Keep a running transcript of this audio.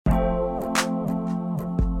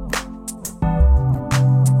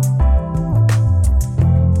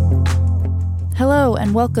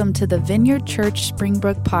and welcome to the Vineyard Church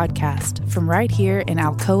Springbrook podcast from right here in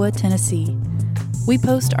Alcoa, Tennessee. We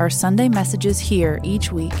post our Sunday messages here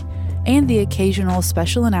each week and the occasional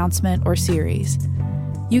special announcement or series.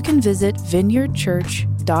 You can visit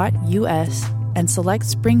vineyardchurch.us and select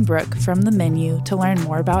Springbrook from the menu to learn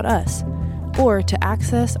more about us or to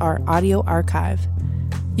access our audio archive.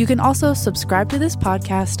 You can also subscribe to this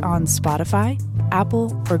podcast on Spotify,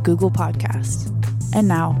 Apple, or Google Podcasts. And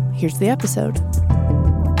now, here's the episode.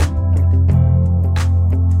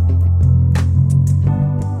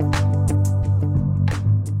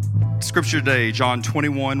 Scripture today, John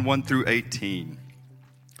 21, 1 through 18.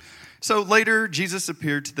 So later, Jesus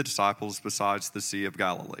appeared to the disciples beside the Sea of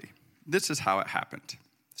Galilee. This is how it happened.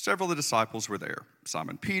 Several of the disciples were there.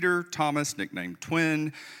 Simon Peter, Thomas, nicknamed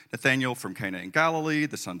Twin, Nathanael from Cana in Galilee,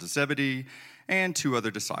 the sons of Zebedee, and two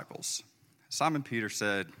other disciples. Simon Peter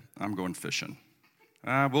said, "I'm going fishing."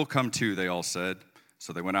 "We'll come too," they all said.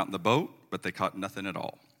 So they went out in the boat, but they caught nothing at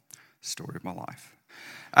all. Story of my life.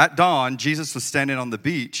 At dawn, Jesus was standing on the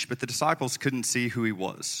beach, but the disciples couldn't see who he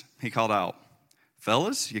was. He called out,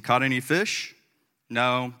 "Fellas, you caught any fish?"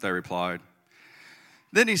 "No," they replied.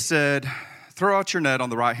 Then he said, "Throw out your net on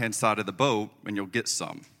the right-hand side of the boat, and you'll get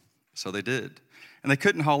some." So they did. And they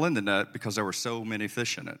couldn't haul in the net because there were so many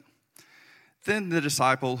fish in it. Then the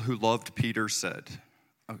disciple who loved Peter said,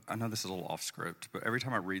 I know this is a little off script, but every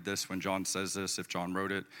time I read this, when John says this, if John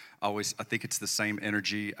wrote it, I think it's the same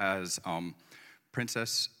energy as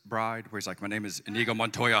Princess Bride, where he's like, "My name is Inigo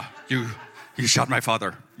Montoya. You shot my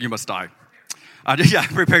father. You must die."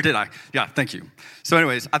 Prepare to die. Yeah, thank you. So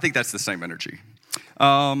anyways, I think that's the same energy.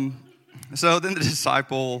 So then the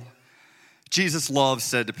disciple Jesus loved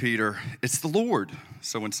said to Peter, "It's the Lord."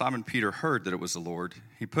 So when Simon Peter heard that it was the Lord,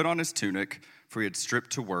 he put on his tunic, for he had stripped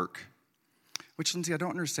to work. Which, Lindsay, I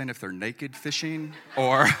don't understand if they're naked fishing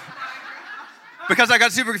or... Because I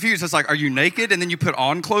got super confused. It's like, are you naked and then you put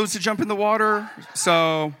on clothes to jump in the water?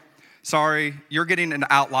 So, sorry, you're getting an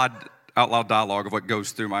out loud dialogue of what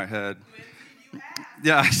goes through my head.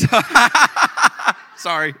 Yeah.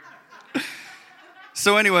 Sorry.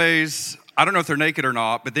 So anyways, I don't know if they're naked or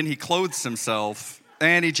not, but then he clothes himself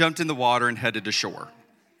and he jumped in the water and headed to shore.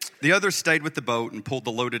 The others stayed with the boat and pulled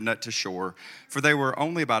the loaded net to shore, for they were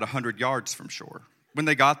only about 100 yards from shore. When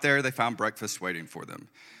they got there, they found breakfast waiting for them.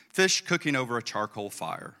 Fish cooking over a charcoal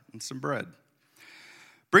fire and some bread.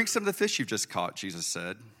 "Bring some of the fish you've just caught," Jesus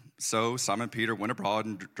said. So Simon Peter went abroad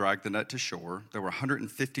and dragged the net to shore. There were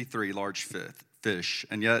 153 large fish,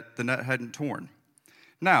 and yet the net hadn't torn.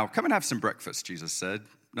 "Now, come and have some breakfast," Jesus said.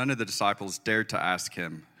 None of the disciples dared to ask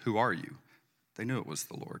him, "Who are you?" They knew it was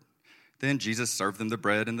the Lord. Then Jesus served them the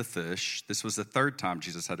bread and the fish. This was the third time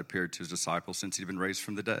Jesus had appeared to his disciples since he'd been raised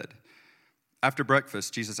from the dead. After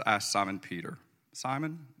breakfast, Jesus asked Simon Peter,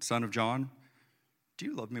 "Simon, son of John, do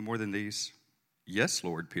you love me more than these?" "Yes,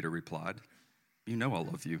 Lord," Peter replied. "You know I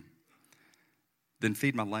love you." "Then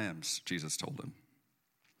feed my lambs," Jesus told him.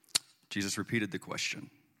 Jesus repeated the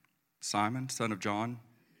question, "Simon, son of John,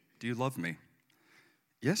 do you love me?"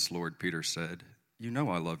 "Yes, Lord," Peter said. "You know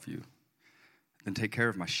I love you." "Then take care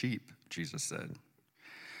of my sheep," Jesus said.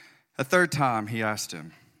 A third time he asked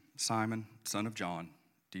him, "Simon, son of John,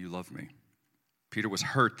 do you love me?" Peter was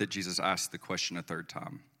hurt that Jesus asked the question a third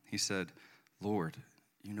time. He said, "Lord,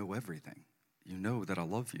 you know everything. You know that I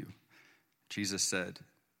love you." Jesus said,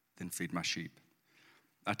 "Then feed my sheep.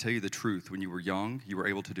 I tell you the truth, when you were young, you were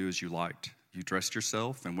able to do as you liked. You dressed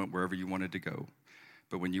yourself and went wherever you wanted to go.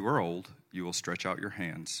 But when you are old, you will stretch out your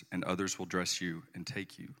hands, and others will dress you and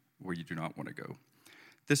take you where you do not want to go."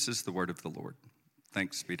 This is the word of the Lord.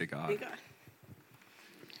 Thanks be to God.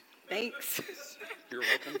 Thanks. You're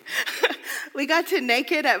welcome. We got to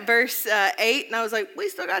naked at verse 8, and I was like, we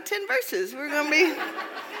still got 10 verses. We're gonna be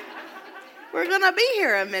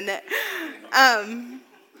here a minute. I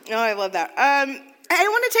love that. I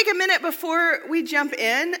want to take a minute before we jump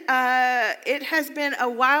in. It has been a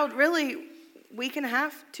wild, really, week and a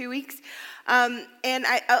half, 2 weeks. And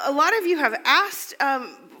a lot of you have asked,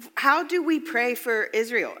 how do we pray for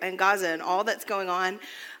Israel and Gaza and all that's going on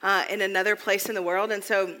in another place in the world? And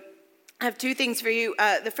so I have two things for you.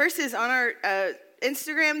 The first is on our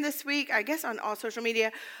Instagram this week, I guess on all social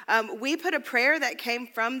media, we put a prayer that came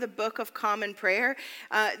from the Book of Common Prayer,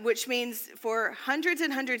 which means for hundreds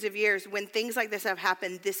and hundreds of years, when things like this have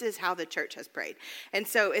happened, this is how the church has prayed. And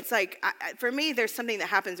so it's like, for me, there's something that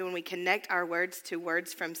happens when we connect our words to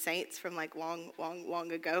words from saints from like long, long,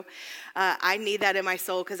 long ago. I need that in my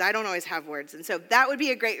soul because I don't always have words. And so that would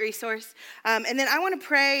be a great resource. And then I want to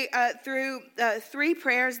pray through three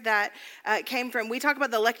prayers that came from, we talk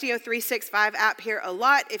about the Lectio 365 app here here a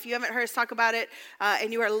lot. If you haven't heard us talk about it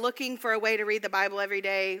and you are looking for a way to read the Bible every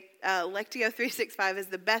day, Lectio 365 is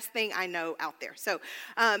the best thing I know out there. So,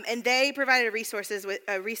 and they provided a resource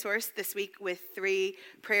this week with 3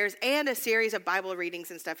 prayers and a series of Bible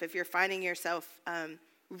readings and stuff. If you're finding yourself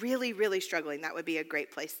really, really struggling, that would be a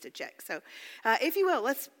great place to check. So, if you will,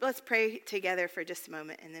 let's pray together for just a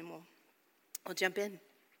moment, and then we'll jump in.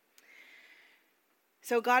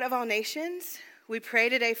 So, God of all nations, we pray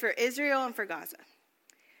today for Israel and for Gaza.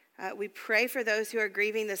 We pray for those who are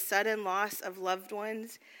grieving the sudden loss of loved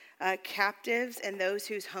ones, captives, and those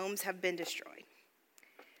whose homes have been destroyed.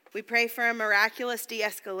 We pray for a miraculous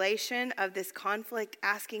de-escalation of this conflict,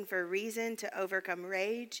 asking for reason to overcome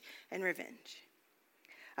rage and revenge.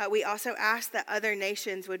 We also ask that other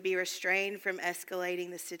nations would be restrained from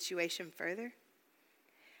escalating the situation further.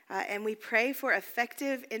 And we pray for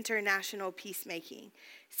effective international peacemaking,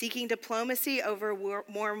 seeking diplomacy over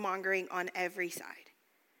warmongering on every side.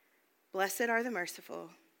 Blessed are the merciful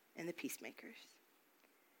and the peacemakers.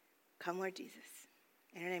 Come, Lord Jesus.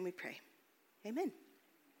 In your name we pray. Amen.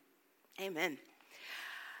 Amen.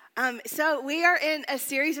 So we are in a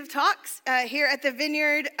series of talks here at the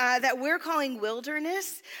Vineyard that we're calling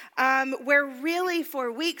Wilderness, where really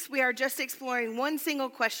for weeks we are just exploring one single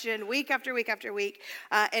question week after week after week,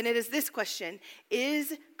 and it is this question: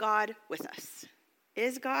 is God with us?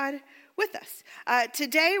 Is God with us?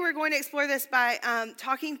 Today we're going to explore this by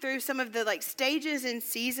talking through some of the stages and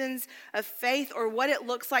seasons of faith, or what it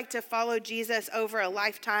looks like to follow Jesus over a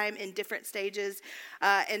lifetime in different stages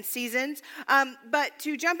and seasons. But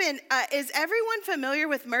to jump in, is everyone familiar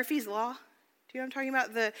with Murphy's Law? Do you know what I'm talking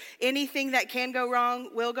about? The anything that can go wrong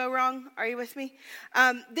will go wrong. Are you with me?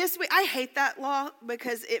 This week, I hate that law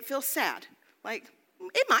because it feels sad.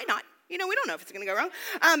 It might not. We don't know if it's going to go wrong.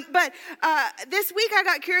 But this week I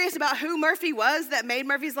got curious about who Murphy was that made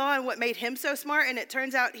Murphy's Law and what made him so smart. And it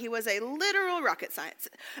turns out he was a literal rocket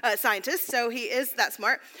scientist, so he is that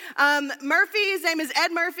smart. Murphy's name is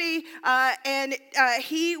Ed Murphy, and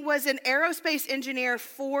he was an aerospace engineer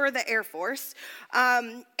for the Air Force.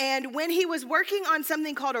 And when he was working on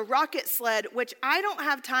something called a rocket sled, which I don't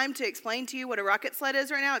have time to explain to you what a rocket sled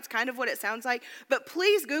is right now. It's kind of what it sounds like. But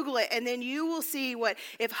please Google it, and then you will see what,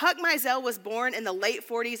 if Huck Meisel was born in the late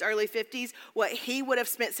 40s, early 50s, what he would have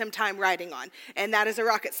spent some time riding on, and that is a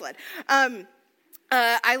rocket sled.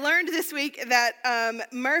 I learned this week that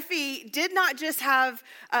Murphy did not just have,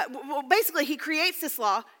 basically he creates this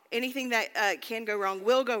law. Anything that can go wrong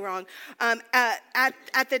will go wrong.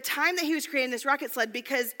 At the time that he was creating this rocket sled,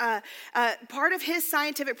 because part of his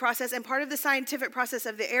scientific process and part of the scientific process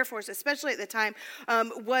of the Air Force, especially at the time,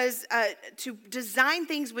 was to design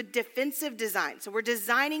things with defensive design. So we're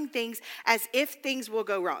designing things as if things will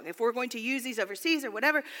go wrong. If we're going to use these overseas or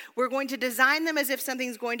whatever, we're going to design them as if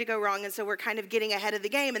something's going to go wrong. And so we're kind of getting ahead of the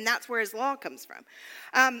game, and that's where his law comes from.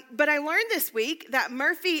 But I learned this week that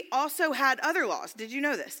Murphy also had other laws. Did you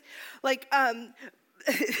know this? This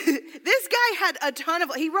guy had a ton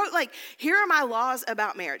of, he wrote here are my laws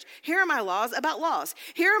about marriage. Here are my laws about laws.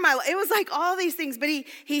 It was all these things, but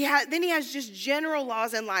he has just general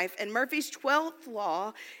laws in life. And Murphy's 12th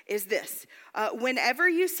law is this: whenever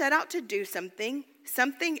you set out to do something,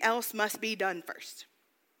 something else must be done first.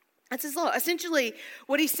 That's his law. Essentially,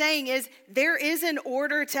 what he's saying is there is an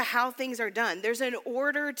order to how things are done. There's an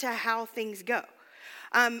order to how things go.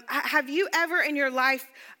 Have you ever in your life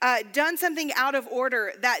done something out of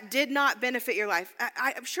order that did not benefit your life?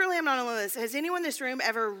 Surely I'm not alone in this. Has anyone in this room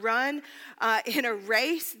ever run in a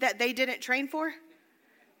race that they didn't train for?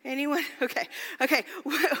 Anyone? Okay.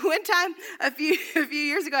 One time, a few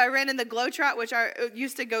years ago, I ran in the Glow-Trot, which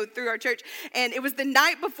used to go through our church, and it was the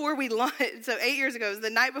night before we launched. So 8 years ago, it was the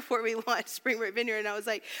night before we launched Springbrook Vineyard, and I was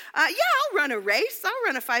like, "Yeah, I'll run a race. I'll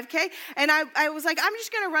run a 5K." And I was like, "I'm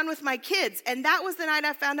just going to run with my kids." And that was the night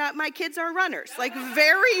I found out my kids are runners,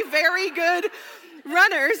 very, very good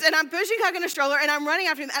runners, and I'm pushing Huck in a stroller, and I'm running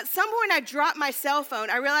after him. At some point, I drop my cell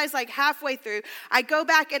phone. I realize halfway through, I go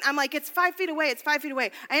back, and I'm like, it's 5 feet away. It's 5 feet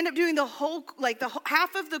away. I end up doing the whole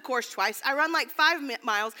half of the course twice. I run 5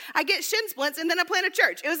 miles. I get shin splints, and then I plant a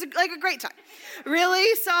church. It was a great time.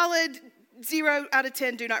 Really solid 0 out of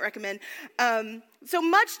 10. Do not recommend. So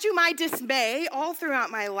much to my dismay, all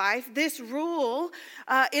throughout my life, this rule,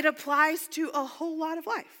 it applies to a whole lot of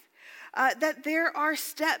life. That there are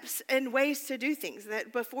steps and ways to do things,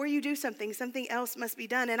 that before you do something, something else must be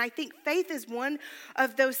done. And I think faith is one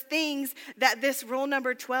of those things that this rule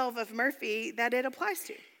number 12 of Murphy, that it applies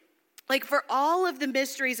to. For all of the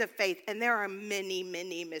mysteries of faith, and there are many,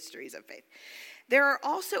 many mysteries of faith, there are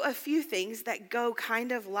also a few things that go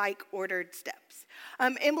kind of like ordered steps.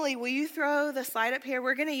 Emily, will you throw the slide up here?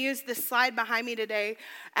 We're going to use the slide behind me today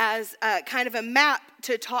as kind of a map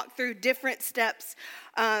to talk through different steps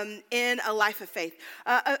in a life of faith.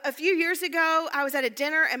 A few years ago, I was at a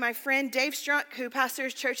dinner, and my friend Dave Strunk, who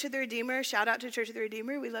pastors Church of the Redeemer, shout out to Church of the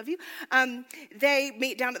Redeemer, we love you. They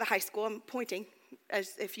meet down at the high school. I'm pointing,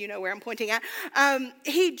 as if you know where I'm pointing at.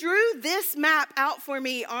 He drew this map out for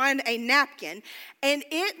me on a napkin, and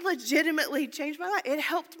it legitimately changed my life. It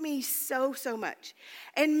helped me so much.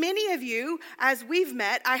 And many of you, as we've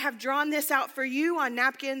met, I have drawn this out for you on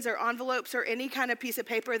napkins or envelopes or any kind of piece of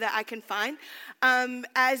paper that I can find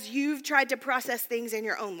as you've tried to process things in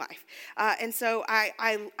your own life. And so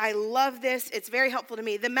I love this. It's very helpful to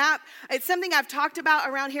me. The map, it's something I've talked about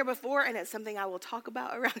around here before, and it's something I will talk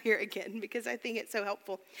about around here again because I think it's so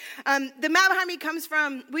helpful. The map behind me comes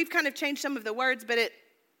from, we've kind of changed some of the words, but it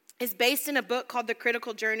is based in a book called The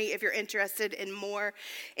Critical Journey, if you're interested in more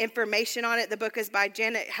information on it. The book is by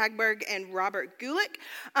Janet Hagberg and Robert Gulick.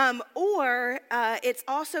 Or it's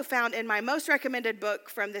also found in my most recommended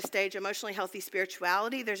book from this stage, Emotionally Healthy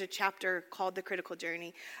Spirituality. There's a chapter called The Critical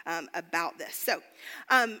Journey about this. So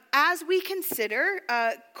as we consider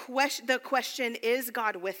the question, is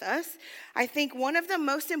God with us? I think one of the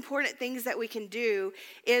most important things that we can do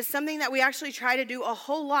is something that we actually try to do a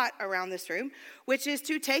whole lot around this room, which is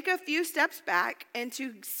to take a few steps back and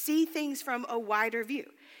to see things from a wider view.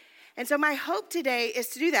 And so my hope today is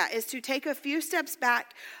to do that, is to take a few steps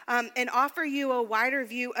back and offer you a wider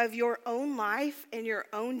view of your own life and your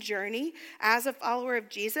own journey as a follower of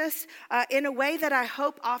Jesus in a way that I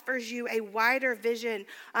hope offers you a wider vision,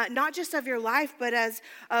 not just of your life, but as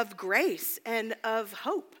of grace and of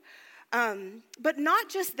hope. But not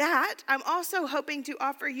just that, I'm also hoping to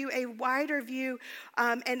offer you a wider view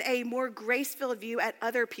and a more grace-filled view at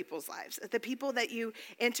other people's lives, at the people that you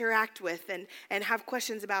interact with and have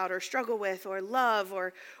questions about or struggle with or love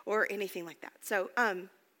or anything like that. So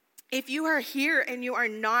if you are here and you are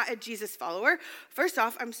not a Jesus follower, first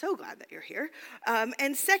off, I'm so glad that you're here.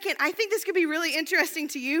 And second, I think this could be really interesting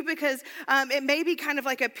to you because it may be kind of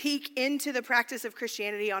like a peek into the practice of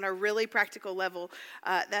Christianity on a really practical level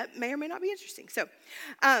that may or may not be interesting. So,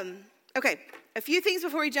 okay, a few things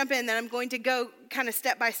before we jump in, then I'm going to go kind of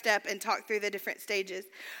step by step and talk through the different stages.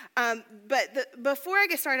 Before I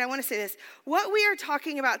get started, I want to say this. What we are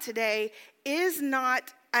talking about today is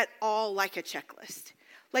not at all like a checklist.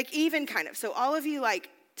 Like even kind of. So all of you like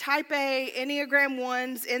type A, Enneagram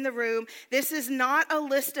 1s in the room, this is not a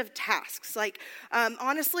list of tasks. Like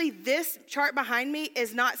honestly, this chart behind me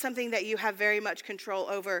is not something that you have very much control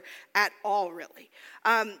over at all, really.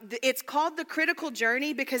 It's called the critical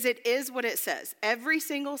journey because it is what it says. Every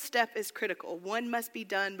single step is critical. One must be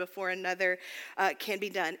done before another can be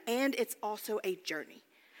done. And it's also a journey.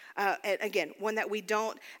 And again, one that we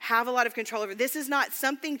don't have a lot of control over. This is not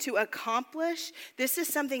something to accomplish. This is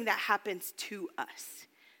something that happens to us.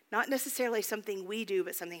 Not necessarily something we do,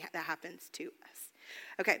 but something that happens to us.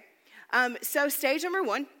 Okay, so stage number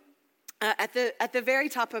one, at the very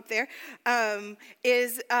top up there,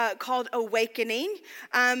 is called awakening.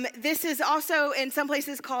 This is also in some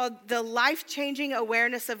places called the life-changing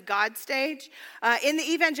awareness of God stage. In the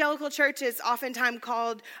evangelical church, it's oftentimes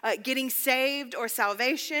called getting saved or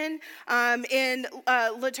salvation. In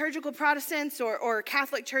liturgical Protestants or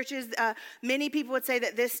Catholic churches, many people would say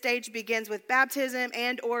that this stage begins with baptism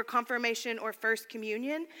and or confirmation or first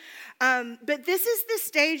communion. But this is the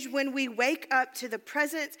stage when we wake up to the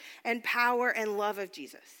presence and power and love of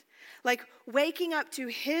Jesus. Like waking up to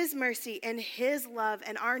his mercy and his love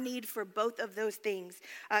and our need for both of those things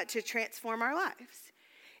to transform our lives.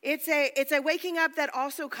 It's a waking up that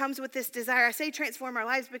also comes with this desire. I say transform our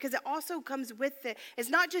lives because it also comes with it. It's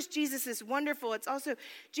not just Jesus is wonderful. It's also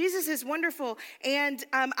Jesus is wonderful. And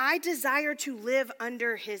I desire to live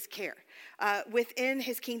under his care. Within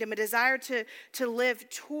his kingdom, a desire to live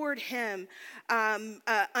toward him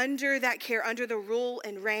under that care, under the rule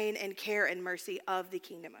and reign and care and mercy of the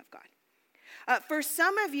kingdom of God. For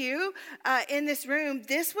some of you in this room,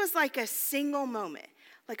 this was like a single moment,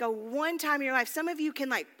 like a one time in your life. Some of you can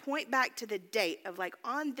like point back to the date of like,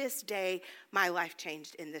 on this day, my life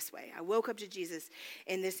changed in this way. I woke up to Jesus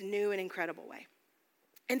in this new and incredible way.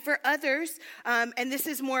 And for others, and this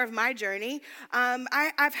is more of my journey,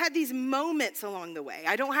 I've had these moments along the way.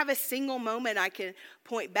 I don't have a single moment I can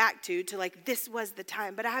point back to like, this was the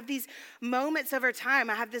time. But I have these moments over time.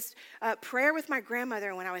 I have this prayer with my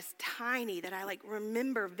grandmother when I was tiny that I like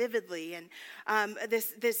remember vividly. And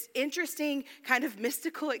this interesting kind of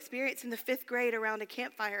mystical experience in the 5th grade around a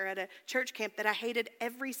campfire at a church camp that I hated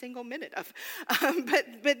every single minute of.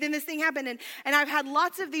 But then this thing happened. And I've had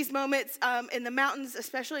lots of these moments in the mountains,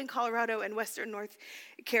 especially in Colorado and Western North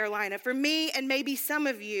Carolina. For me, and maybe some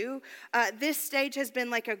of you, this stage has been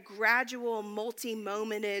like a gradual,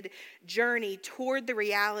 multi-momented journey toward the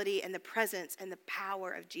reality and the presence and the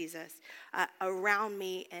power of Jesus around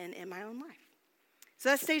me and in my own life. So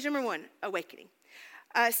that's stage number 1, awakening.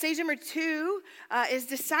 Stage number 2 is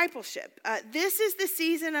discipleship. This is the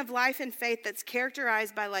season of life and faith that's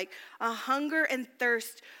characterized by like a hunger and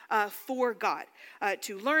thirst for God,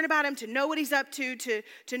 to learn about him, to know what he's up to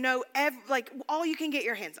know like all you can get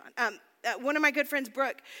your hands on. One of my good friends,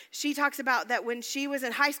 Brooke, she talks about that when she was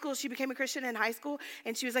in high school, she became a Christian in high school,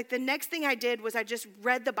 and she was like, the next thing I did was I just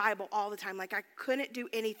read the Bible all the time. Like, I couldn't do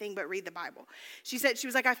anything but read the Bible. She said, she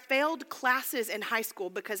was like, I failed classes in high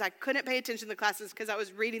school because I couldn't pay attention to the classes because I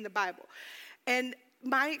was reading the Bible. And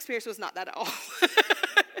my experience was not that at all.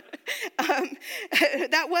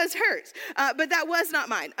 That was hers, but that was not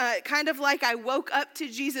mine. Kind of like I woke up to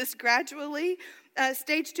Jesus gradually.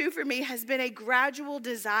 Stage 2 for me has been a gradual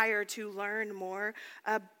desire to learn more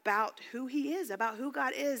about who he is, about who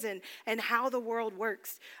God is, and how the world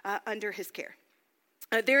works under his care.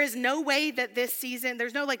 There is no way that this season,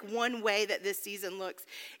 there's no like one way that this season looks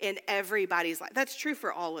in everybody's life. That's true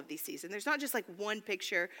for all of these seasons. There's not just like one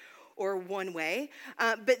picture or one way,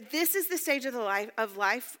 but this is the stage of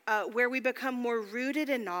life where we become more rooted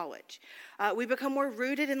in knowledge. We become more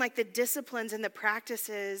rooted in like the disciplines and the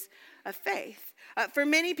practices of faith. For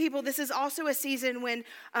many people, this is also a season when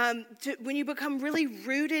you become really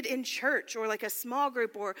rooted in church or like a small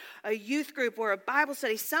group or a youth group or a Bible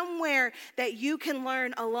study, somewhere that you can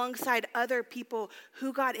learn alongside other people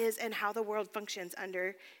who God is and how the world functions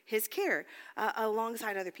under his care,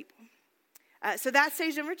 alongside other people. So that's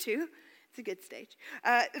stage number 2. It's a good stage.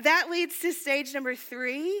 That leads to stage number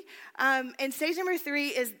 3. And stage number 3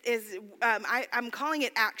 is I'm calling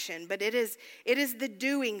it action, but it is the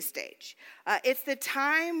doing stage. It's the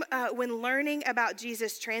time when learning about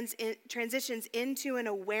Jesus transitions into an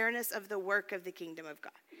awareness of the work of the kingdom of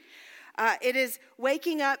God. It is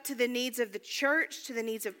waking up to the needs of the church, to the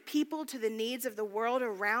needs of people, to the needs of the world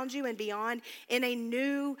around you and beyond in a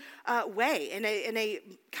new way, in a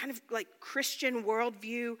kind of like Christian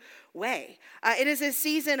worldview way. It is a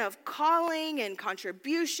season of calling and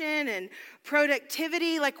contribution and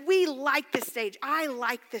productivity. Like, we like this stage. I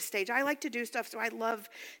like this stage. I like to do stuff, so I love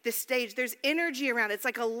this stage. There's energy around it. It's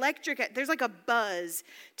like electric. There's like a buzz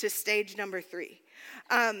to stage number 3.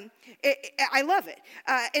 I love it.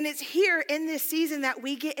 And it's here in this season that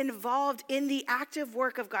we get involved in the active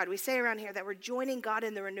work of God. We say around here that we're joining God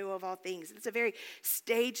in the renewal of all things. It's a very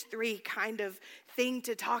stage 3 kind of thing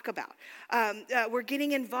to talk about. We're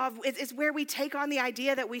getting involved. It's where we take on the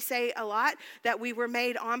idea that we say a lot, that we were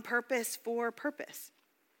made on purpose for purpose.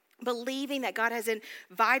 Believing that God has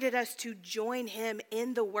invited us to join him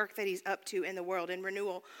in the work that he's up to in the world, in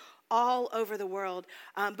renewal all over the world,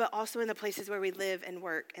 but also in the places where we live and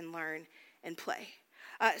work and learn and play.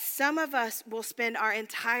 Some of us will spend our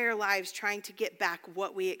entire lives trying to get back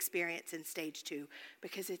what we experience in stage 2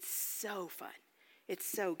 because it's so fun. It's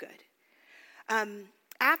so good.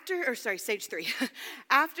 Stage 3.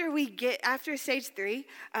 After stage 3,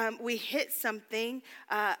 we hit something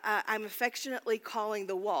I'm affectionately calling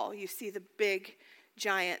the wall. You see the big,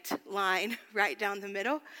 giant line right down the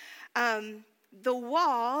middle. The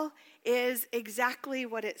wall is exactly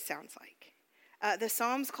what it sounds like. The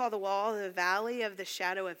Psalms call the wall the valley of the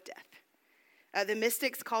shadow of death. The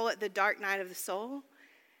mystics call it the dark night of the soul.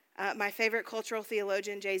 My favorite cultural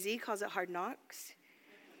theologian, Jay-Z, calls it hard knocks.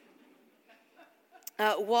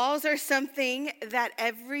 Walls are something that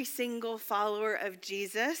every single follower of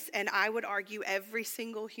Jesus, and I would argue every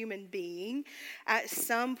single human being, at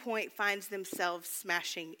some point finds themselves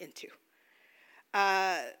smashing into.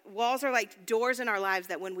 Walls are like doors in our lives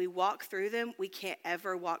that when we walk through them, we can't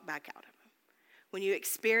ever walk back out of them. When you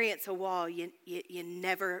experience a wall, you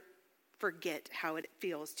never forget how it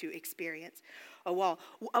feels to experience a wall.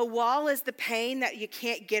 A wall is the pain that you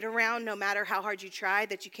can't get around no matter how hard you try,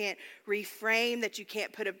 that you can't reframe, that you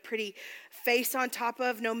can't put a pretty face on top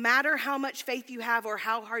of. No matter how much faith you have or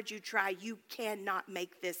how hard you try, you cannot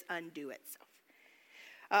make this undo itself.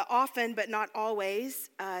 Often, but not always,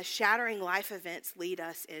 shattering life events lead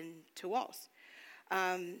us into walls.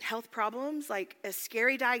 health problems like a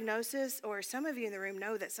scary diagnosis, or some of you in the room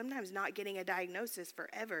know that sometimes not getting a diagnosis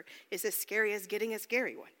forever is as scary as getting a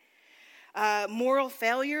scary one. Moral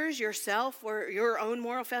failures, yourself or your own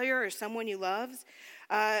moral failure or someone you love.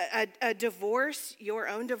 A divorce, your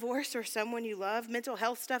own divorce or someone you love. Mental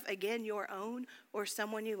health stuff, again, your own or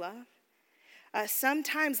someone you love.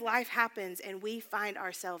 Sometimes life happens and we find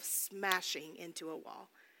ourselves smashing into a wall.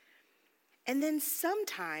 And then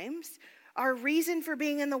sometimes our reason for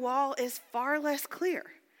being in the wall is far less clear.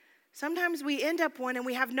 Sometimes we end up one and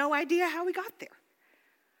we have no idea how we got there.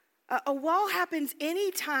 A wall happens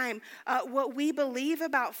anytime what we believe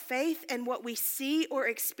about faith and what we see or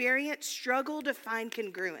experience struggle to find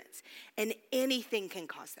congruence. And anything can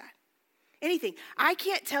cause that. Anything. I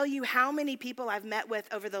can't tell you how many people I've met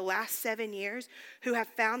with over the last 7 years who have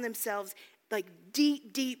found themselves like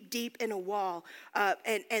deep in a wall.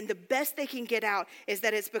 And the best they can get out is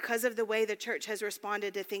that it's because of the way the church has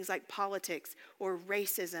responded to things like politics or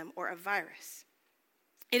racism or a virus.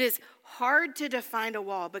 It is hard to define a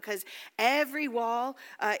wall because every wall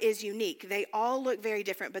is unique. They all look very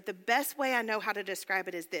different. But the best way I know how to describe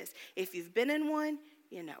it is this. If you've been in one,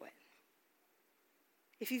 you know it.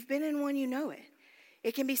 If you've been in one, you know it.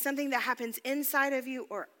 It can be something that happens inside of you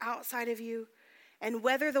or outside of you. And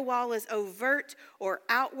whether the wall is overt or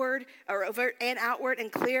outward, or overt and outward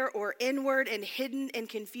and clear, or inward and hidden and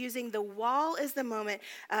confusing, the wall is the moment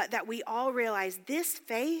that we all realize this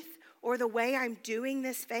faith or the way I'm doing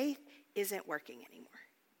this faith isn't working anymore.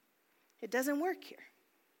 It doesn't work here.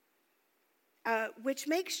 Which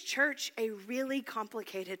makes church a really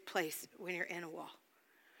complicated place when you're in a wall.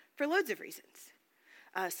 For loads of reasons.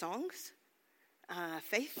 Songs,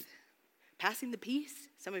 faith, passing the peace.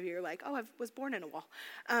 Some of you are like, oh, I was born in a wall.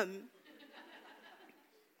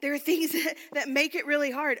 There are things that make it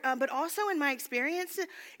really hard. But also in my experience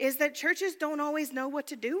is that churches don't always know what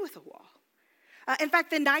to do with a wall. In fact,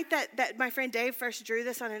 the night that my friend Dave first drew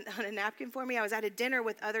this on a napkin for me, I was at a dinner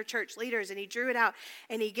with other church leaders, and he drew it out,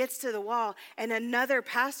 and he gets to the wall, and another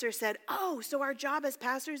pastor said, oh, so our job as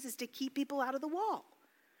pastors is to keep people out of the wall.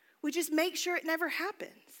 We just make sure it never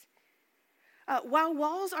happens. While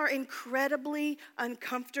walls are incredibly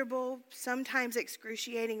uncomfortable, sometimes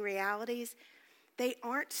excruciating realities, they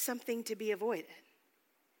aren't something to be avoided.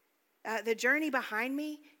 The journey behind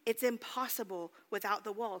me, it's impossible without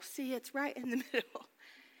the wall. See, it's right in the middle.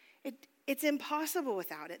 It's impossible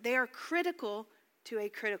without it. They are critical to a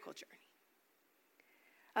critical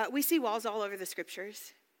journey. We see walls all over the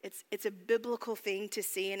scriptures. It's a biblical thing to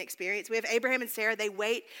see and experience. We have Abraham and Sarah. They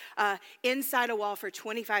wait inside a wall for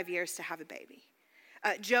 25 years to have a baby.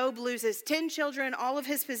 Job loses 10 children, all of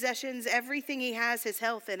his possessions, everything he has, his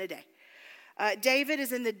health in a day. David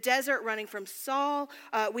is in the desert running from Saul.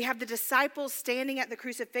 We have the disciples standing at the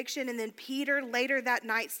crucifixion, and then Peter later that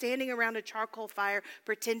night standing around a charcoal fire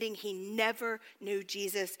pretending he never knew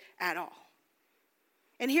Jesus at all.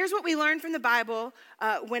 And here's what we learn from the Bible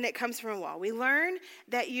when it comes from a wall. We learn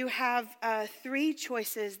that you have 3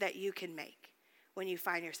 choices that you can make when you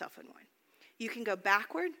find yourself in one. You can go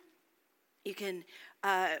backward, you can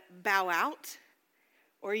bow out,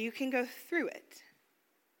 or you can go through it.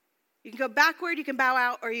 You can go backward, you can bow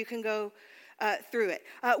out, or you can go through it.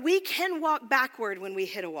 We can walk backward when we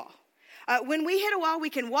hit a wall. When we hit a wall, we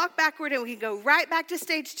can walk backward and we can go right back to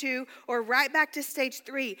stage 2 or right back to stage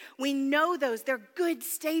 3. We know those. They're good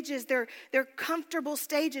stages. They're comfortable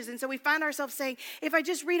stages. And so we find ourselves saying, if I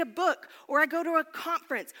just read a book or I go to a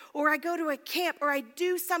conference or I go to a camp or I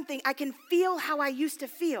do something, I can feel how I used to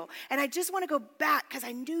feel. And I just want to go back because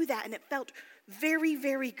I knew that and it felt very,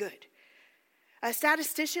 very good.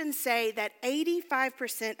 Statisticians say that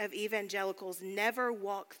 85% of evangelicals never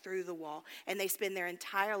walk through the wall, and they spend their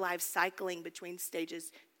entire lives cycling between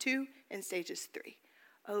stages 2 and stages 3,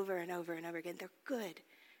 over and over and over again. They're good.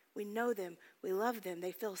 We know them. We love them.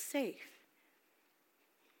 They feel safe.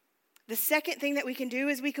 The second thing that we can do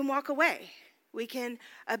is we can walk away. We can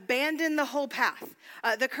abandon the whole path.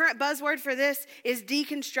 The current buzzword for this is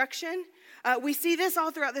deconstruction. We see this all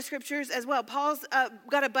throughout the scriptures as well. Paul's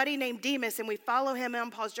got a buddy named Demas, and we follow him on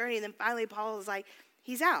Paul's journey. And then finally, Paul is like,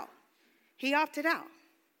 he's out. He opted out.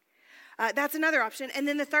 That's another option. And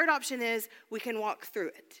then the third option is we can walk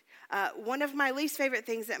through it. One of my least favorite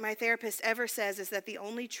things that my therapist ever says is that the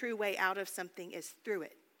only true way out of something is through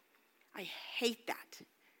it. I hate that.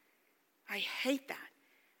 I hate that.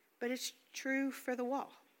 But it's true for the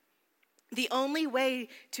wall. The only way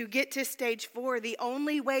to get to stage 4, the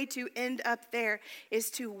only way to end up there is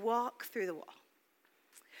to walk through the wall.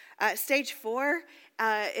 Stage 4,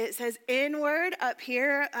 it says inward up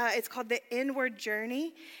here. It's called the inward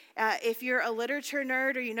journey. If you're a literature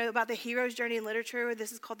nerd or you know about the hero's journey in literature,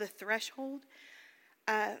 this is called the threshold.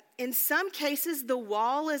 In some cases, the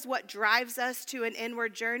wall is what drives us to an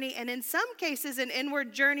inward journey. And in some cases, an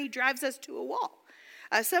inward journey drives us to a wall.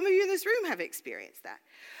 Some of you in this room have experienced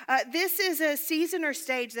that. This is a season or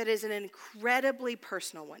stage that is an incredibly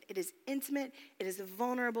personal one. It is intimate, it is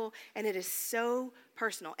vulnerable, and it is so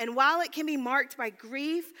personal. And while it can be marked by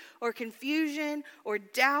grief or confusion or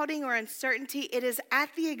doubting or uncertainty, it is at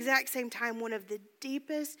the exact same time one of the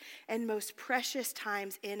deepest and most precious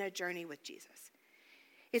times in a journey with Jesus.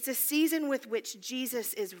 It's a season with which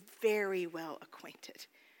Jesus is very well acquainted.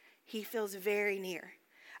 He feels very near.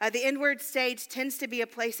 The inward stage tends to be a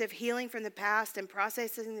place of healing from the past and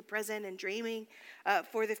processing the present and dreaming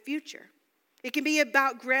for the future. It can be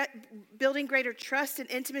about building greater trust and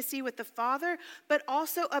intimacy with the Father, but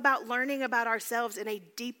also about learning about ourselves in a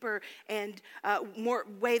deeper and more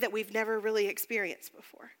way that we've never really experienced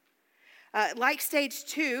before. Like stage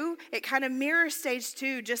 2, it kind of mirrors stage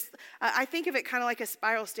 2. I think of it kind of like a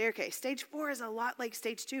spiral staircase. Stage 4 is a lot like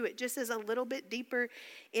stage 2. It just is a little bit deeper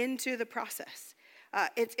into the process.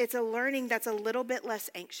 It's a learning that's a little bit less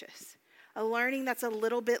anxious, a learning that's a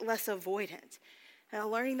little bit less avoidant, and a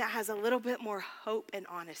learning that has a little bit more hope and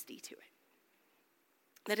honesty to it.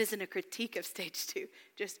 That isn't a critique of stage 2.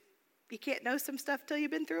 Just, you can't know some stuff till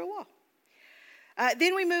you've been through a wall.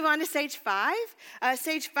 Then we move on to stage 5.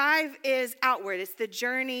 Stage 5 is outward. It's the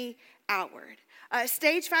journey outward.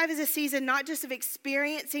 Stage 5 is a season not just of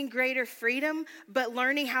experiencing greater freedom, but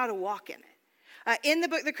learning how to walk in it. In the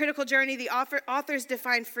book, The Critical Journey, the authors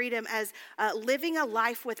define freedom as living a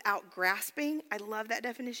life without grasping. I love that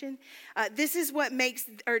definition. This is what makes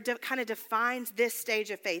or kind of defines this stage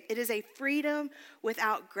of faith. It is a freedom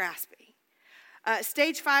without grasping.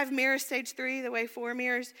 Stage 5 mirrors stage 3, the way 4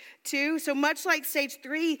 mirrors 2. So much like stage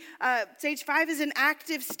 3, stage 5 is an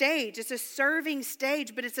active stage. It's a serving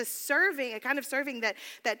stage, but it's a kind of serving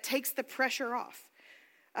that takes the pressure off.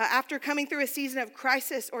 After coming through a season of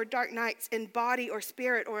crisis or dark nights in body or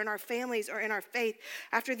spirit or in our families or in our faith,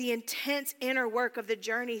 after the intense inner work of the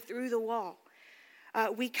journey through the wall,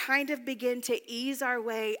 we kind of begin to ease our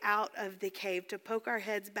way out of the cave, to poke our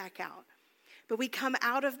heads back out. But we come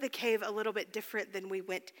out of the cave a little bit different than we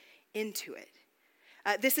went into it.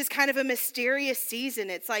 This is kind of a mysterious season.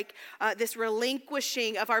 It's like this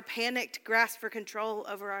relinquishing of our panicked grasp for control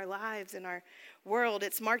over our lives and our world.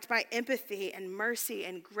 It's marked by empathy and mercy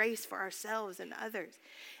and grace for ourselves and others.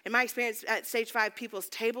 In my experience at stage 5, people's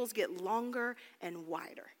tables get longer and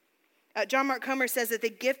wider. John Mark Comer says that the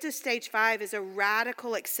gift of stage 5 is a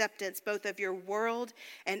radical acceptance both of your world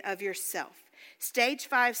and of yourself. Stage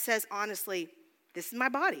 5 says honestly, this is my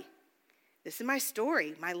body. This is my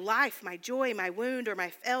story, my life, my joy, my wound, or my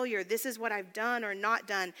failure. This is what I've done or not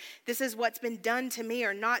done. This is what's been done to me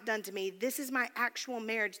or not done to me. This is my actual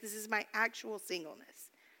marriage. This is my actual singleness.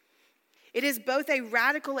 It is both a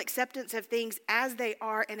radical acceptance of things as they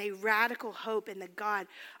are and a radical hope in the God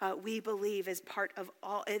we believe is part of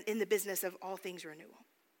all, in the business of all things renewal.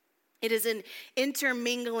 It is an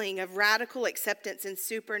intermingling of radical acceptance and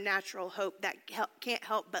supernatural hope that can't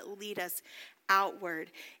help but lead us outward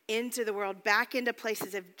into the world, back into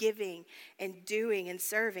places of giving and doing and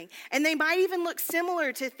serving. And they might even look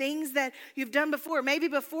similar to things that you've done before. Maybe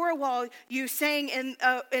before a while you sang in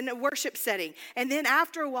a worship setting, and then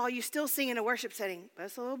after a while you still sing in a worship setting, but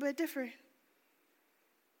it's a little bit different.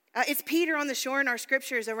 It's Peter on the shore in our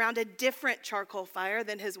scriptures around a different charcoal fire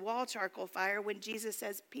than his wall charcoal fire when Jesus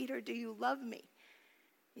says, "Peter, do you love me?"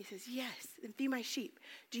 He says, "Yes, and feed my sheep."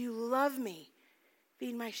 "Do you love me?"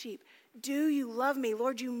 "Feed my sheep." "Do you love me?"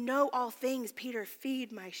 "Lord, you know all things." "Peter,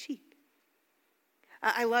 feed my sheep."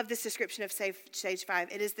 I love this description of stage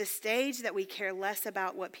 5. It is the stage that we care less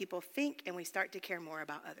about what people think and we start to care more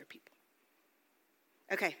about other people.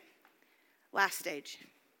 Okay, last stage.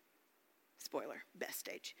 Spoiler, best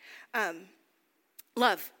stage.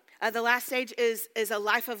 Love. The last stage is a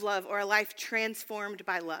life of love or a life transformed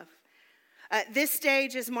by love. This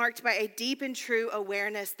stage is marked by a deep and true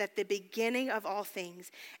awareness that the beginning of all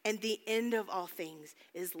things and the end of all things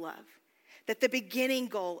is love. That the beginning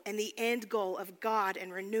goal and the end goal of God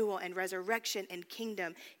and renewal and resurrection and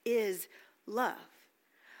kingdom is love.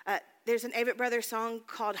 There's an Avett Brothers song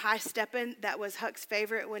called High Steppin' that was Huck's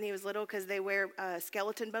favorite when he was little because they wear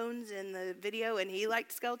skeleton bones in the video and he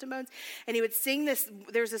liked skeleton bones. And he would sing this,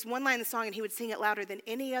 there's this one line in the song and he would sing it louder than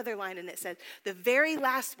any other line and it said, "The very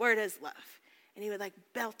last word is love." And he would like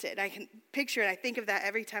belt it. I can picture it. I think of that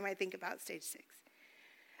every time I think about stage 6.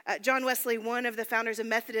 John Wesley, one of the founders of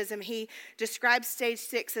Methodism, he describes stage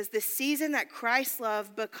 6 as the season that Christ's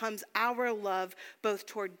love becomes our love both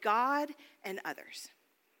toward God and others.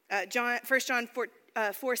 1 John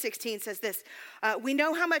 4:16 says this, we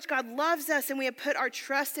know how much God loves us and we have put our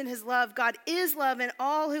trust in his love. God is love and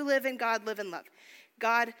all who live in God live in love.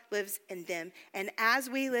 God lives in them. And as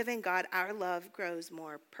we live in God, our love grows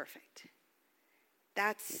more perfect.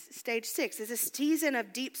 That's stage 6. It's a season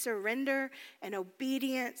of deep surrender and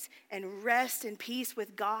obedience and rest and peace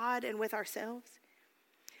with God and with ourselves.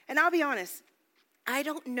 And I'll be honest, I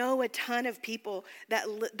don't know a ton of people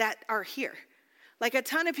that are here. Like a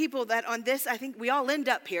ton of people that on this, I think we all end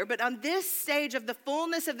up here, but on this stage of the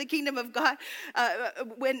fullness of the kingdom of God,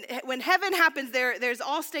 when heaven happens, there's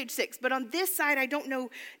all stage 6. But on this side, I don't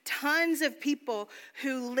know tons of people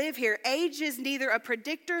who live here. Age is neither a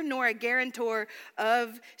predictor nor a guarantor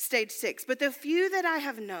of stage 6. But the few that I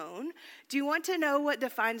have known, do you want to know what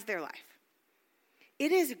defines their life?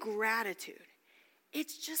 It is gratitude.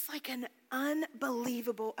 It's just like an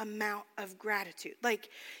unbelievable amount of gratitude. Like,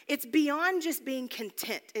 it's beyond just being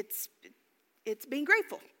content. It's being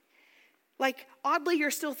grateful. Like, oddly, you're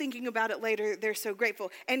still thinking about it later. They're so grateful.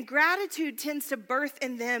 And gratitude tends to birth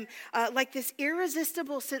in them like this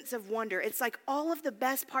irresistible sense of wonder. It's like all of the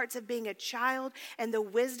best parts of being a child and the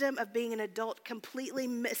wisdom of being an adult completely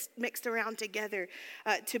mixed around together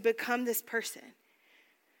to become this person.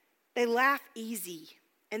 They laugh easy.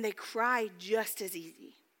 And they cry just as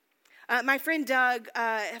easy. My friend Doug,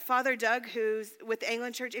 Father Doug, who's with the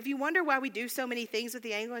Anglican Church, if you wonder why we do so many things with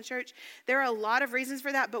the Anglican Church, there are a lot of reasons for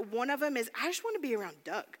that, but one of them is I just want to be around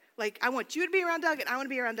Doug. Like, I want you to be around Doug, and I want to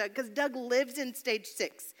be around Doug, because Doug lives in stage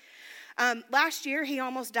 6. Last year, he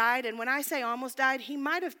almost died, and when I say almost died, he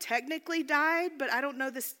might have technically died, but I don't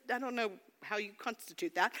know how you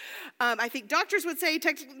constitute that. I think doctors would say he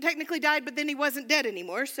technically died, but then he wasn't dead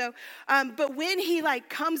anymore. So, but when he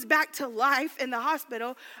comes back to life in the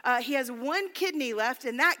hospital, he has one kidney left,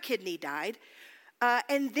 and that kidney died.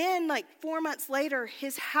 And then 4 months later,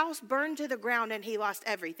 his house burned to the ground, and he lost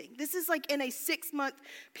everything. This is in a 6-month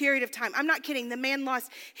period of time. I'm not kidding. The man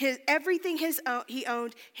lost everything he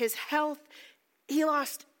owned, his health. He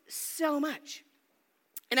lost so much.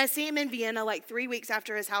 And I see him in Vienna 3 weeks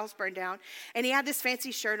after his house burned down. And he had this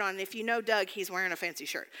fancy shirt on. And if you know Doug, he's wearing a fancy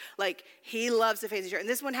shirt. He loves a fancy shirt. And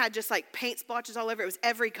this one had just paint splotches all over. It was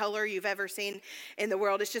every color you've ever seen in the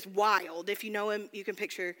world. It's just wild. If you know him, you can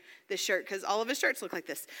picture this shirt because all of his shirts look like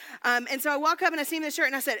this. And so I walk up and I see him in the shirt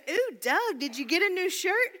and I said, "Ooh, Doug, did you get a new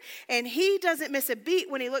shirt?" And he doesn't miss a beat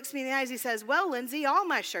when he looks me in the eyes. He says, "Well, Lindsay, all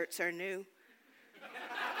my shirts are new."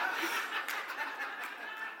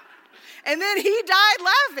 And then he died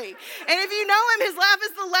laughing. And if you know him, his laugh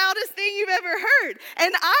is the loudest thing you've ever heard.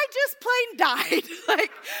 And I just plain died.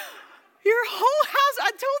 Your whole house,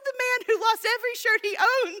 I told the man who lost every shirt he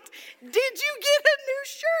owned, "Did you get a new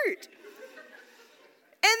shirt?"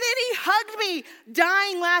 And then he hugged me,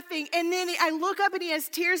 dying laughing. And then I look up and he has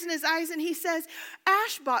tears in his eyes and he says,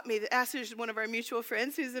 Ash bought me, Ash is one of our mutual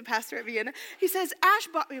friends who's a pastor at Vienna. He says, "Ash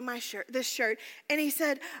bought me this shirt. And he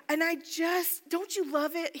said, and don't you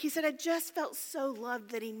love it? He said, I just felt so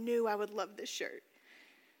loved that he knew I would love this shirt.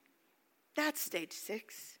 That's stage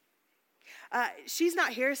 6. She's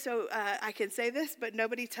not here, so I can say this, but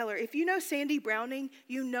nobody tell her. If you know Sandy Browning,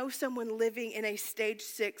 you know someone living in a stage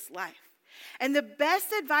 6 life. And the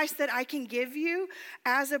best advice that I can give you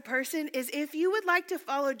as a person is if you would like to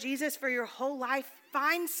follow Jesus for your whole life,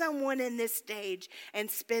 find someone in this stage and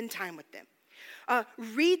spend time with them.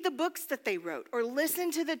 Read the books that they wrote, or listen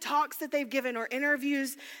to the talks that they've given, or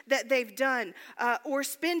interviews that they've done, or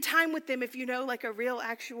spend time with them if you know a real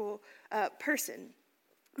actual person.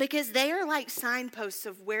 Because they are like signposts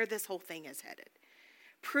of where this whole thing is headed.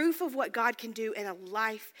 Proof of what God can do in a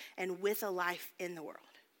life and with a life in the world.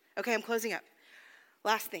 Okay, I'm closing up.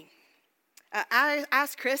 Last thing. I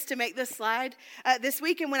asked Chris to make this slide this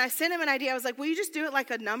week, and when I sent him an idea, I was like, "Will you just do it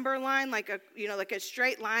like a number line, like a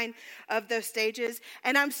straight line of those stages?"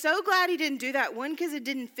 And I'm so glad he didn't do that. 1, because it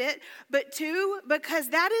didn't fit, but 2, because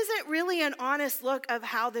that isn't really an honest look of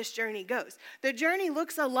how this journey goes. The journey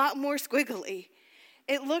looks a lot more squiggly.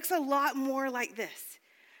 It looks a lot more like this.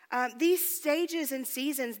 These stages and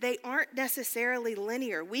seasons, they aren't necessarily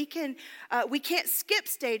linear. We can't skip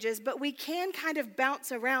stages, but we can kind of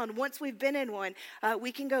bounce around. Once we've been in one,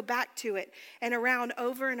 we can go back to it and around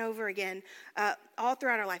over and over again, all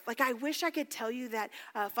throughout our life. I wish I could tell you that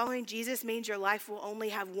following Jesus means your life will only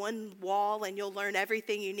have one wall and you'll learn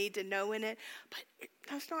everything you need to know in it, but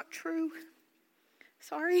that's not true.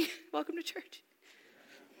 Sorry, welcome to church.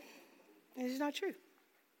 It's not true.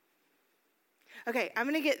 Okay, I'm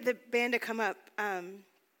going to get the band to come up.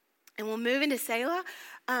 and we'll move into Selah.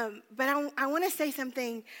 But I want to say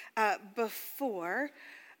something before.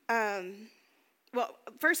 Well,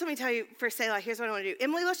 first let me tell you for Selah, here's what I want to do.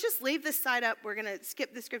 Emily, let's just leave this side up. We're going to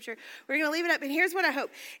skip the scripture. We're going to leave it up. And here's what I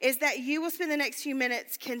hope is that you will spend the next few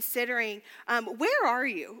minutes considering where are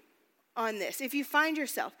you on this? If you find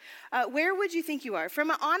yourself, where would you think you are? From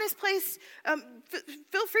an honest place,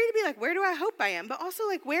 feel free to be like, where do I hope I am? But also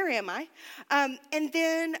like, where am I? And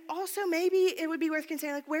then also maybe it would be worth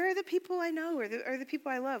considering like, where are the people I know or the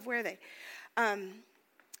people I love? Where are they?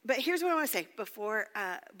 But here's what I want to say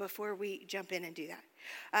before we jump in and do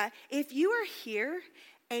that. If you are here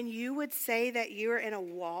and you would say that you're in a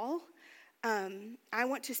wall, I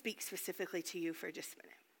want to speak specifically to you for just a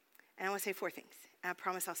minute. And I want to say 4 things. I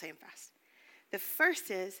promise I'll say them fast. The first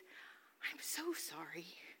is, I'm so sorry.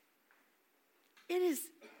 It is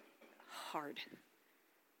hard.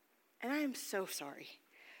 And I am so sorry.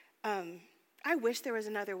 I wish there was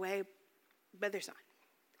another way, but there's not.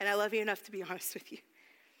 And I love you enough to be honest with you.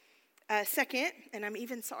 Second, and I'm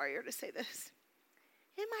even sorrier to say this,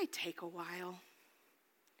 it might take a while.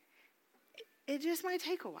 It just might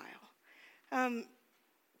take a while.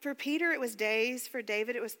 For Peter, it was days. For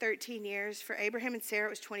David, it was 13 years. For Abraham and Sarah, it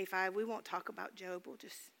was 25. We won't talk about Job. We'll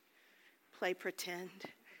just play pretend.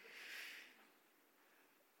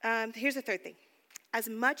 Here's the third thing. As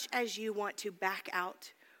much as you want to back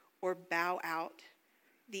out or bow out,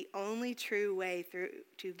 the only true way through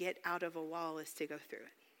to get out of a wall is to go through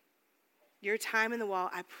it. Your time in the wall,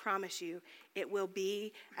 I promise you, it will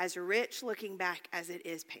be as rich looking back as it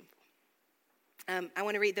is painful. I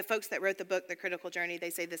want to read the folks that wrote the book, The Critical Journey. They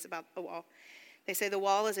say this about the wall. They say the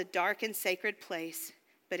wall is a dark and sacred place,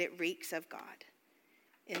 but it reeks of God.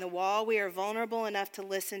 In the wall, we are vulnerable enough to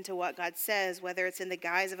listen to what God says, whether it's in the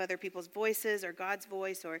guise of other people's voices or God's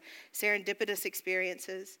voice or serendipitous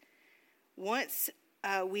experiences. Once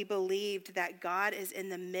we believed that God is in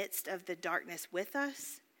the midst of the darkness with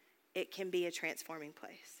us, it can be a transforming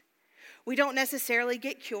place. We don't necessarily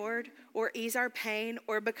get cured or ease our pain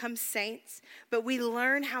or become saints, but we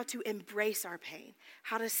learn how to embrace our pain,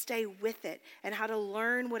 how to stay with it, and how to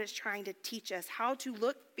learn what it's trying to teach us, how to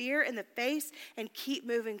look fear in the face and keep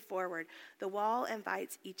moving forward. The wall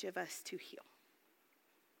invites each of us to heal.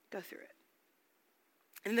 Go through it.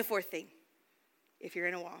 And the fourth thing, if you're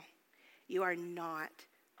in a wall, you are not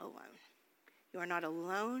alone. You are not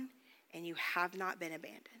alone, and you have not been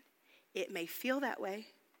abandoned. It may feel that way.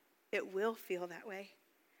 It will feel that way.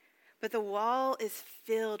 But the wall is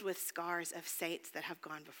filled with scars of saints that have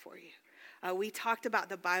gone before you. We talked about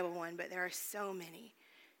the Bible one, but there are so many.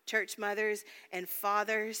 Church mothers and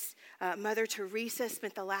fathers. Mother Teresa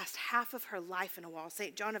spent the last half of her life in a wall.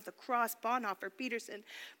 St. John of the Cross, Bonhoeffer, Peterson,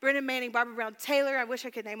 Brennan Manning, Barbara Brown Taylor. I wish I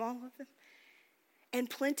could name all of them. And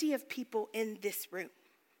plenty of people in this room.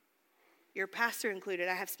 Your pastor included.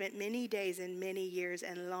 I have spent many days and many years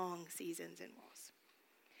and long seasons in walls.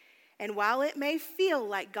 And while it may feel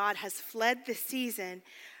like God has fled the season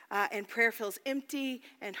and prayer feels empty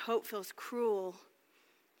and hope feels cruel,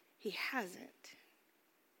 he hasn't.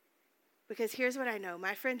 Because here's what I know.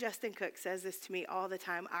 My friend Justin Cook says this to me all the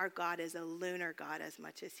time. Our God is a lunar God as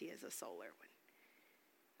much as he is a solar one.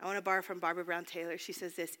 I want to borrow from Barbara Brown Taylor. She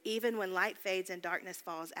says this: even when light fades and darkness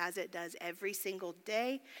falls, as it does every single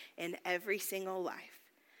day in every single life,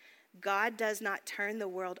 God does not turn the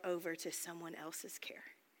world over to someone else's care.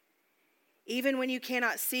 Even when you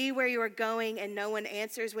cannot see where you are going and no one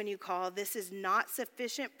answers when you call, this is not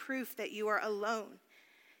sufficient proof that you are alone.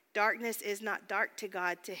 Darkness is not dark to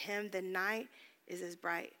God. To him, the night is as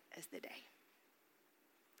bright as the day.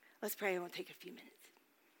 Let's pray and we'll take a few minutes.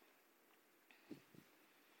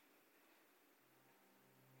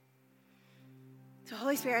 So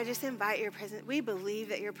Holy Spirit, I just invite your presence. We believe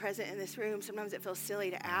that you're present in this room. Sometimes it feels silly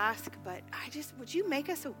to ask, but would you make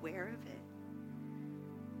us aware of it?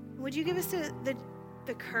 Would you give us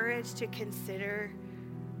the courage to consider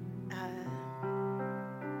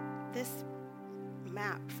this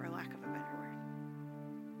map, for lack of a better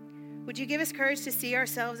word? Would you give us courage to see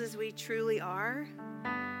ourselves as we truly are?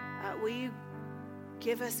 Will you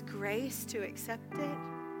give us grace to accept it?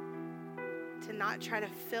 To not try to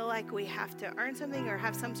feel like we have to earn something or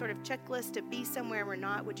have some sort of checklist to be somewhere we're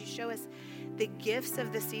not. Would you show us the gifts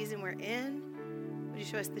of the season we're in? Would you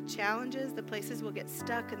show us the challenges, the places we'll get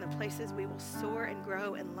stuck, and the places we will soar and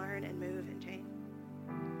grow and learn and move and change?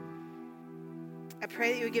 I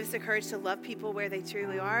pray that you would give us the courage to love people where they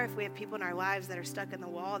truly are. If we have people in our lives that are stuck in the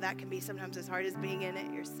wall, that can be sometimes as hard as being in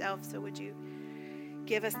it yourself. So would you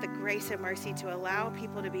give us the grace and mercy to allow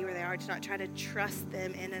people to be where they are, to not try to trust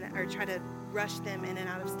them in or try to rush them in and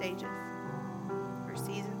out of stages or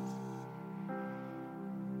seasons.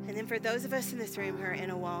 And then for those of us in this room who are in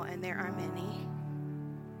a wall, and there are many,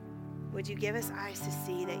 would you give us eyes to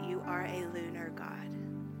see that you are a lunar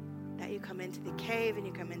God, that you come into the cave and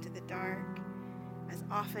you come into the dark as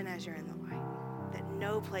often as you're in the light, that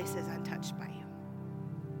no place is untouched by you.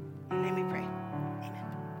 In your name we pray.